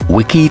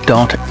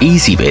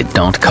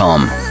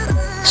wiki.ezvid.com.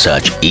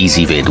 Search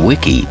Ezvid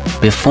Wiki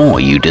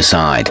before you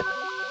decide.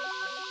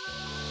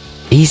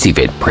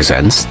 Ezvid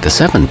presents the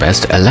 7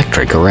 best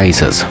electric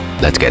erasers.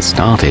 Let's get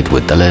started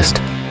with the list.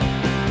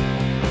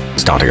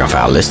 Starting off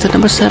our list at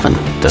number 7,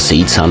 the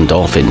Seed Sun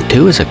Dolphin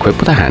 2 is equipped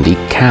with a handy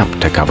cap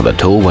to cover the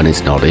tool when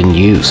it's not in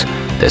use.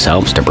 This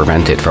helps to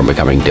prevent it from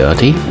becoming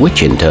dirty,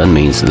 which in turn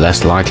means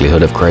less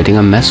likelihood of creating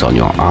a mess on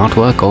your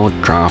artwork or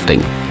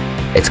drafting.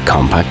 It's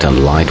compact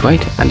and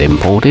lightweight and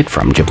imported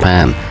from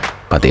Japan,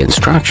 but the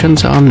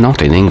instructions are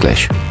not in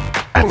English.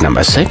 At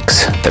number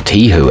 6, the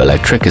Tihoo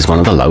Electric is one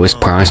of the lowest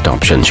priced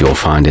options you'll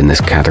find in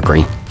this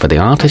category. For the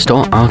artist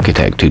or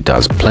architect who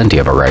does plenty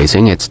of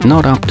erasing, it's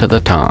not up to the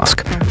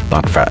task.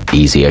 But for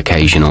easy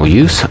occasional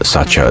use,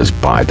 such as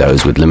by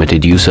those with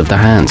limited use of the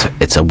hands,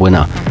 it's a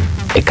winner.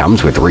 It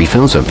comes with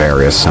refills of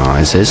various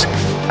sizes.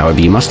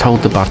 However, you must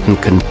hold the button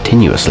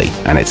continuously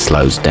and it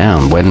slows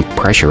down when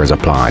pressure is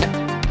applied.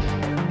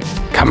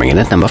 Coming in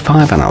at number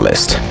 5 on our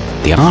list,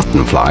 the Art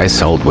 & Fly is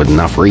sold with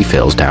enough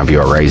refills to have you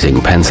erasing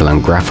pencil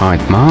and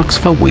graphite marks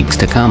for weeks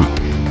to come.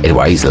 It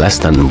weighs less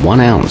than 1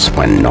 ounce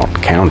when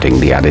not counting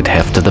the added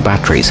heft of the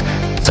batteries,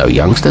 so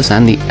youngsters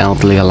and the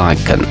elderly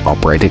alike can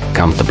operate it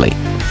comfortably.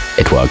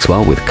 It works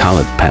well with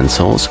colored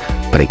pencils,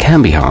 but it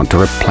can be hard to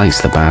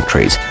replace the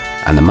batteries,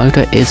 and the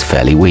motor is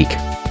fairly weak.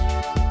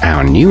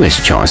 Our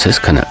newest choices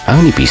can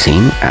only be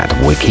seen at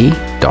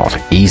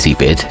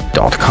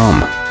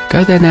wiki.ezvid.com.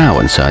 Go there now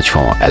and search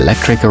for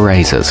electric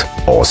erasers,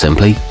 or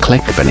simply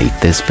click beneath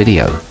this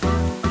video.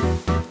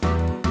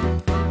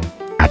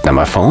 At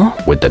number 4,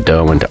 with the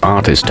Derwent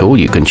Artist Tool,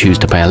 you can choose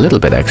to pay a little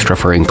bit extra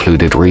for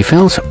included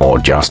refills, or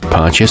just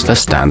purchase the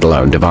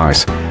standalone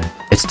device.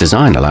 Its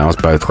design allows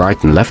both right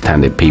and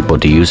left-handed people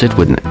to use it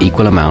with an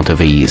equal amount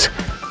of ease.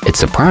 It's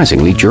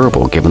surprisingly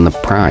durable given the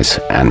price,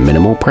 and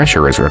minimal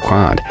pressure is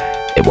required.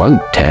 It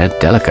won't tear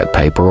delicate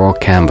paper or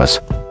canvas.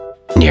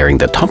 Nearing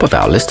the top of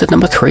our list at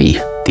number 3,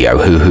 the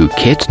Ohuhu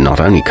kit not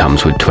only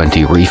comes with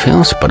 20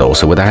 refills, but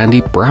also with a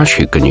handy brush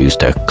you can use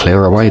to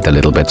clear away the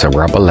little bits of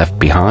rubber left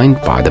behind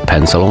by the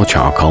pencil or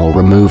charcoal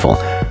removal.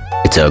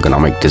 Its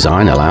ergonomic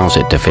design allows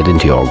it to fit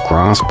into your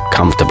grasp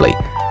comfortably.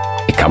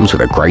 It comes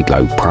with a great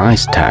low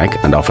price tag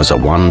and offers a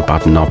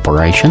 1-button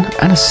operation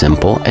and a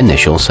simple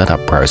initial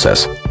setup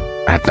process.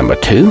 At number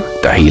 2,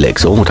 the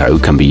Helix Auto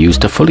can be used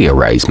to fully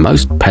erase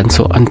most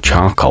pencil and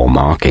charcoal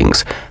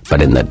markings,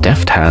 but in the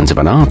deft hands of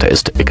an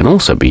artist, it can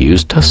also be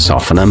used to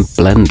soften and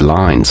blend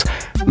lines,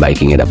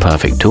 making it a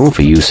perfect tool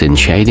for use in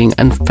shading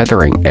and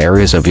feathering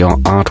areas of your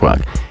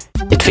artwork.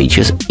 It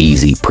features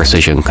easy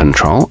precision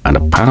control and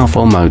a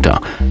powerful motor.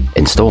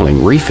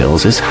 Installing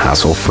refills is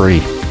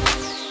hassle-free.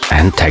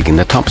 And taking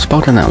the top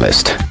spot on our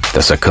list,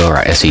 the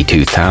Sakura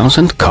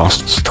SE2000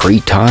 costs 3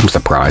 times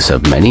the price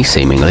of many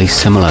seemingly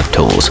similar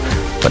tools,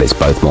 but it's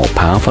both more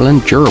powerful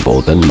and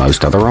durable than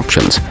most other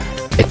options.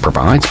 It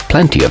provides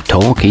plenty of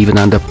torque even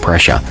under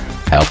pressure,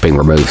 helping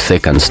remove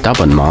thick and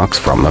stubborn marks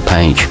from the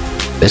page.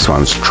 This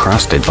one's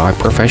trusted by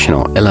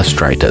professional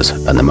illustrators,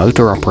 and the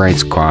motor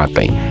operates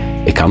quietly.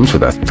 It comes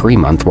with a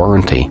 3-month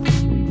warranty.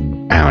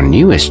 Our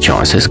newest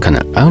choices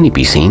can only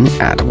be seen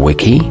at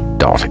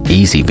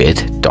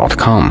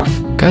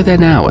wiki.ezvid.com. Go there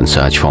now and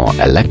search for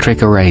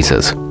electric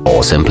erasers,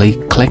 or simply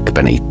click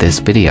beneath this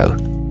video.